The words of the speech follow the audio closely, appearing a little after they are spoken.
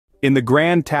In the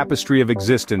grand tapestry of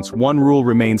existence, one rule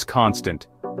remains constant.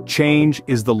 Change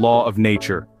is the law of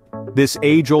nature. This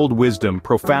age-old wisdom,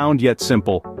 profound yet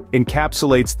simple,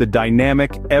 encapsulates the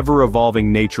dynamic,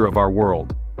 ever-evolving nature of our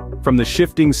world. From the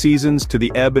shifting seasons to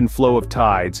the ebb and flow of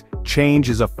tides, change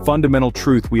is a fundamental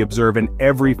truth we observe in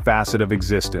every facet of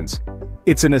existence.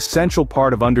 It's an essential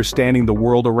part of understanding the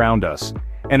world around us,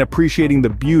 and appreciating the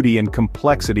beauty and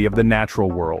complexity of the natural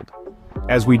world.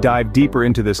 As we dive deeper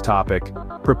into this topic,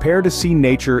 prepare to see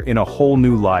nature in a whole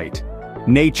new light.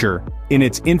 Nature, in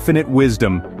its infinite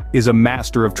wisdom, is a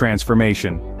master of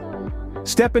transformation.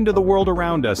 Step into the world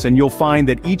around us and you'll find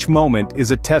that each moment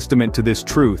is a testament to this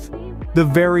truth. The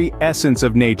very essence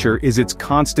of nature is its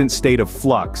constant state of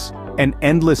flux, an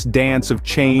endless dance of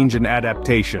change and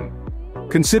adaptation.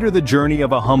 Consider the journey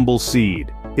of a humble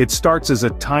seed. It starts as a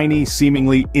tiny,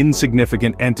 seemingly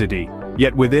insignificant entity,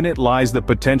 yet within it lies the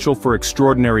potential for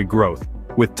extraordinary growth.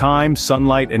 With time,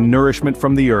 sunlight, and nourishment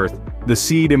from the earth, the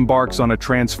seed embarks on a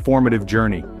transformative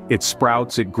journey. It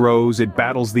sprouts, it grows, it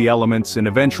battles the elements, and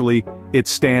eventually, it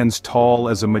stands tall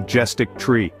as a majestic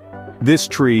tree. This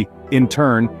tree, in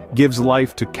turn, gives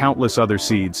life to countless other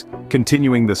seeds,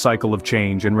 continuing the cycle of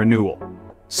change and renewal.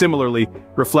 Similarly,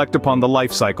 reflect upon the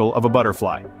life cycle of a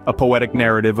butterfly, a poetic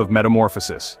narrative of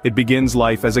metamorphosis. It begins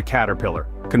life as a caterpillar,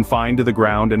 confined to the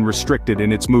ground and restricted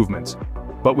in its movements.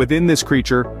 But within this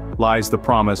creature lies the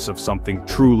promise of something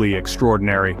truly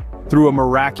extraordinary. Through a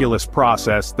miraculous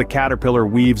process, the caterpillar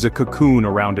weaves a cocoon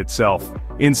around itself.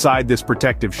 Inside this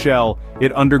protective shell,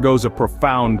 it undergoes a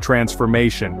profound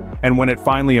transformation, and when it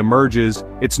finally emerges,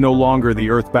 it's no longer the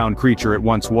earthbound creature it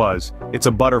once was. It's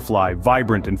a butterfly,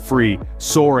 vibrant and free,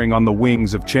 soaring on the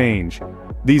wings of change.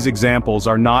 These examples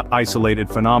are not isolated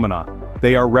phenomena.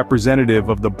 They are representative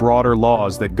of the broader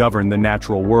laws that govern the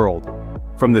natural world.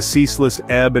 From the ceaseless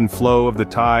ebb and flow of the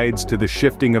tides to the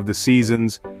shifting of the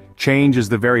seasons, change is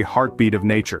the very heartbeat of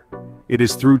nature. It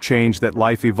is through change that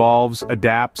life evolves,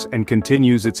 adapts, and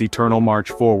continues its eternal march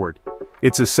forward.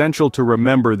 It's essential to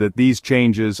remember that these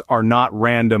changes are not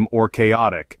random or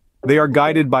chaotic. They are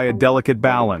guided by a delicate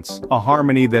balance, a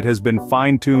harmony that has been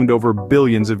fine-tuned over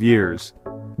billions of years.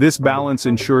 This balance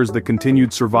ensures the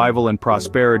continued survival and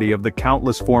prosperity of the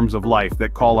countless forms of life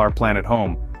that call our planet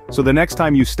home. So the next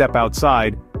time you step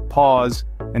outside, pause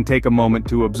and take a moment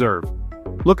to observe.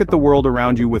 Look at the world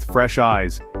around you with fresh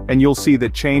eyes, and you'll see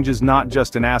that change is not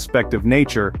just an aspect of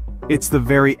nature, it's the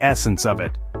very essence of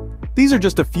it. These are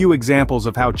just a few examples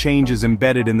of how change is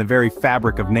embedded in the very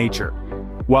fabric of nature.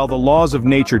 While the laws of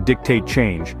nature dictate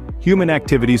change, human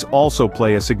activities also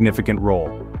play a significant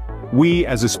role. We,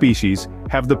 as a species,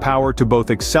 have the power to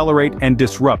both accelerate and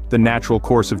disrupt the natural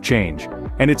course of change,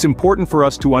 and it's important for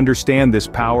us to understand this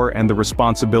power and the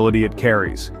responsibility it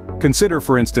carries. Consider,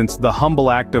 for instance, the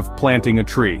humble act of planting a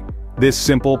tree. This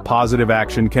simple, positive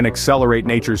action can accelerate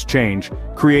nature's change,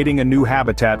 creating a new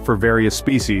habitat for various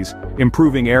species,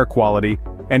 improving air quality,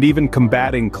 and even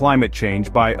combating climate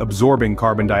change by absorbing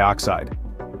carbon dioxide.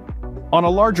 On a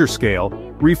larger scale,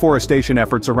 reforestation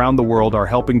efforts around the world are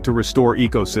helping to restore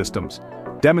ecosystems,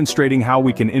 demonstrating how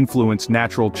we can influence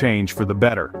natural change for the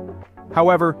better.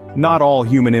 However, not all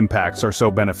human impacts are so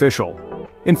beneficial.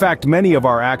 In fact, many of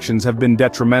our actions have been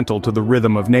detrimental to the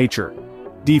rhythm of nature.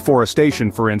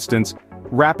 Deforestation, for instance,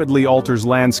 rapidly alters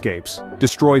landscapes,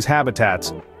 destroys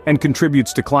habitats, and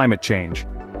contributes to climate change.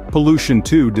 Pollution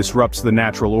too disrupts the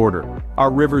natural order.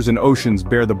 Our rivers and oceans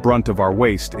bear the brunt of our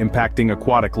waste, impacting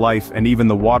aquatic life and even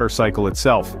the water cycle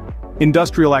itself.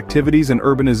 Industrial activities and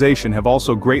urbanization have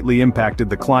also greatly impacted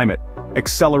the climate,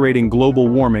 accelerating global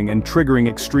warming and triggering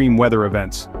extreme weather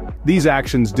events. These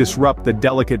actions disrupt the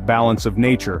delicate balance of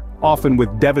nature, often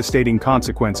with devastating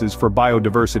consequences for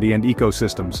biodiversity and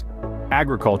ecosystems.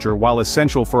 Agriculture, while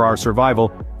essential for our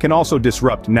survival, can also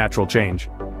disrupt natural change.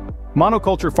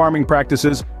 Monoculture farming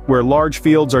practices, where large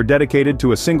fields are dedicated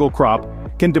to a single crop,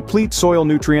 can deplete soil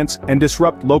nutrients and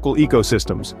disrupt local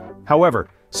ecosystems. However,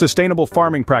 sustainable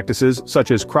farming practices, such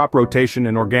as crop rotation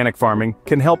and organic farming,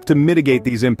 can help to mitigate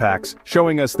these impacts,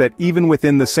 showing us that even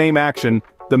within the same action,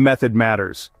 the method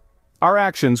matters. Our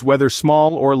actions, whether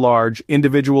small or large,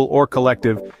 individual or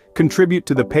collective, contribute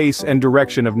to the pace and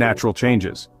direction of natural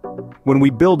changes. When we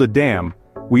build a dam,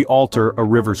 we alter a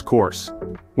river's course.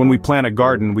 When we plant a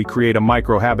garden, we create a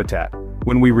microhabitat.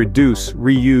 When we reduce,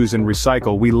 reuse, and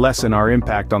recycle, we lessen our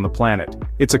impact on the planet.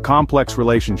 It's a complex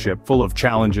relationship full of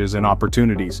challenges and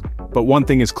opportunities. But one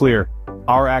thing is clear: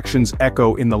 our actions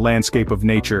echo in the landscape of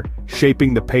nature,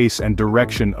 shaping the pace and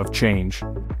direction of change.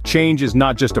 Change is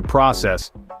not just a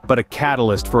process, but a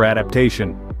catalyst for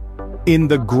adaptation. In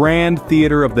the grand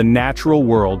theater of the natural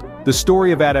world, the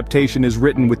story of adaptation is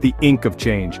written with the ink of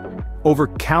change. Over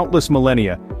countless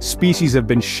millennia, species have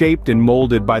been shaped and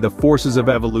molded by the forces of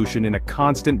evolution in a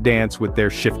constant dance with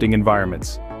their shifting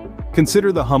environments.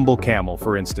 Consider the humble camel,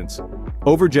 for instance.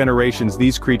 Over generations,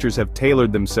 these creatures have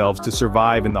tailored themselves to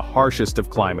survive in the harshest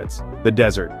of climates, the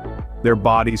desert. Their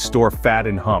bodies store fat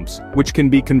in humps, which can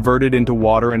be converted into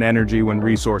water and energy when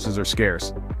resources are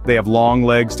scarce. They have long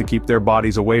legs to keep their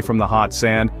bodies away from the hot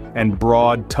sand, and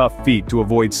broad, tough feet to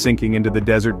avoid sinking into the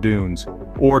desert dunes.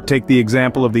 Or take the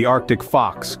example of the Arctic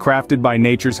fox, crafted by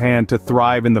nature's hand to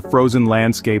thrive in the frozen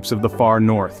landscapes of the far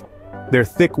north. Their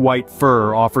thick white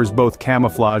fur offers both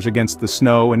camouflage against the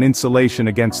snow and insulation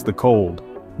against the cold.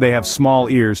 They have small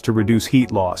ears to reduce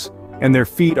heat loss, and their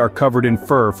feet are covered in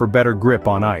fur for better grip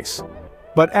on ice.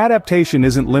 But adaptation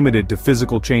isn't limited to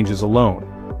physical changes alone.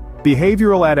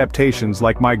 Behavioral adaptations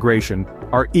like migration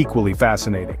are equally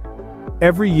fascinating.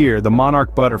 Every year, the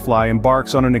monarch butterfly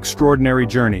embarks on an extraordinary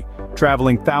journey,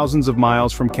 traveling thousands of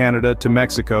miles from Canada to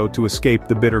Mexico to escape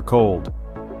the bitter cold.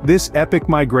 This epic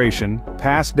migration,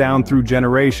 passed down through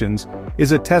generations,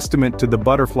 is a testament to the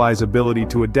butterfly's ability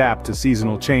to adapt to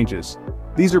seasonal changes.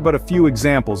 These are but a few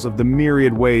examples of the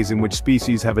myriad ways in which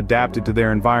species have adapted to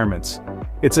their environments.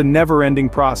 It's a never-ending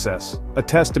process, a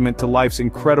testament to life's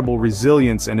incredible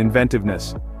resilience and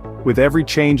inventiveness. With every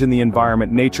change in the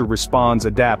environment, nature responds,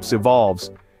 adapts, evolves.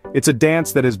 It's a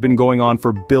dance that has been going on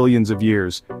for billions of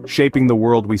years, shaping the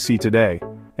world we see today.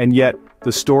 And yet,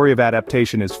 the story of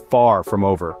adaptation is far from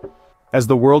over. As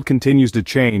the world continues to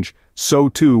change, so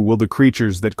too will the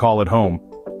creatures that call it home.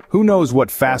 Who knows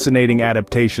what fascinating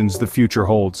adaptations the future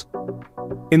holds?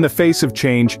 In the face of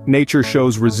change, nature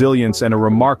shows resilience and a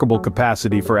remarkable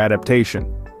capacity for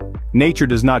adaptation. Nature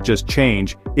does not just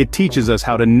change, it teaches us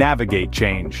how to navigate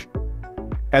change.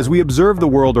 As we observe the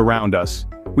world around us,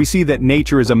 we see that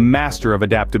nature is a master of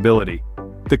adaptability.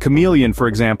 The chameleon, for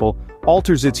example,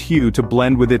 alters its hue to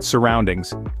blend with its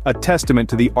surroundings, a testament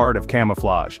to the art of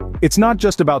camouflage. It's not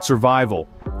just about survival,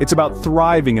 it's about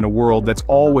thriving in a world that's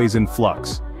always in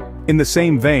flux. In the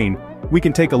same vein, we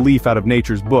can take a leaf out of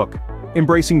nature's book.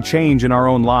 Embracing change in our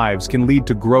own lives can lead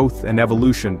to growth and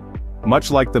evolution, much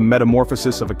like the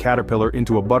metamorphosis of a caterpillar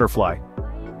into a butterfly.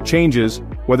 Changes,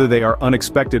 whether they are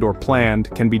unexpected or planned,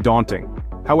 can be daunting.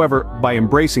 However, by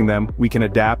embracing them, we can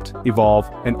adapt, evolve,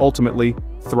 and ultimately,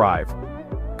 thrive.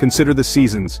 Consider the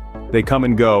seasons. They come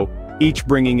and go, each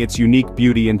bringing its unique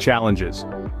beauty and challenges.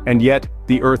 And yet,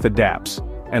 the earth adapts,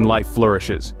 and life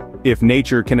flourishes. If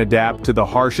nature can adapt to the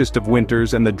harshest of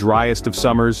winters and the driest of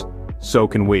summers, so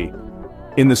can we.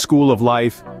 In the school of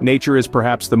life, nature is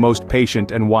perhaps the most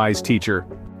patient and wise teacher.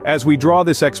 As we draw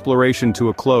this exploration to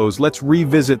a close, let's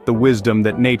revisit the wisdom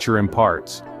that nature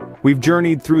imparts. We've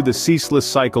journeyed through the ceaseless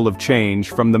cycle of change,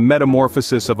 from the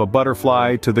metamorphosis of a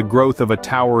butterfly to the growth of a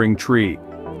towering tree.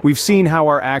 We've seen how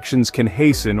our actions can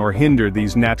hasten or hinder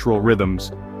these natural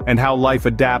rhythms, and how life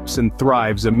adapts and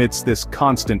thrives amidst this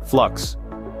constant flux.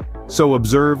 So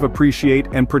observe, appreciate,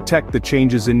 and protect the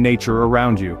changes in nature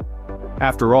around you.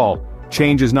 After all,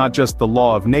 change is not just the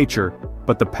law of nature,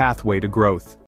 but the pathway to growth.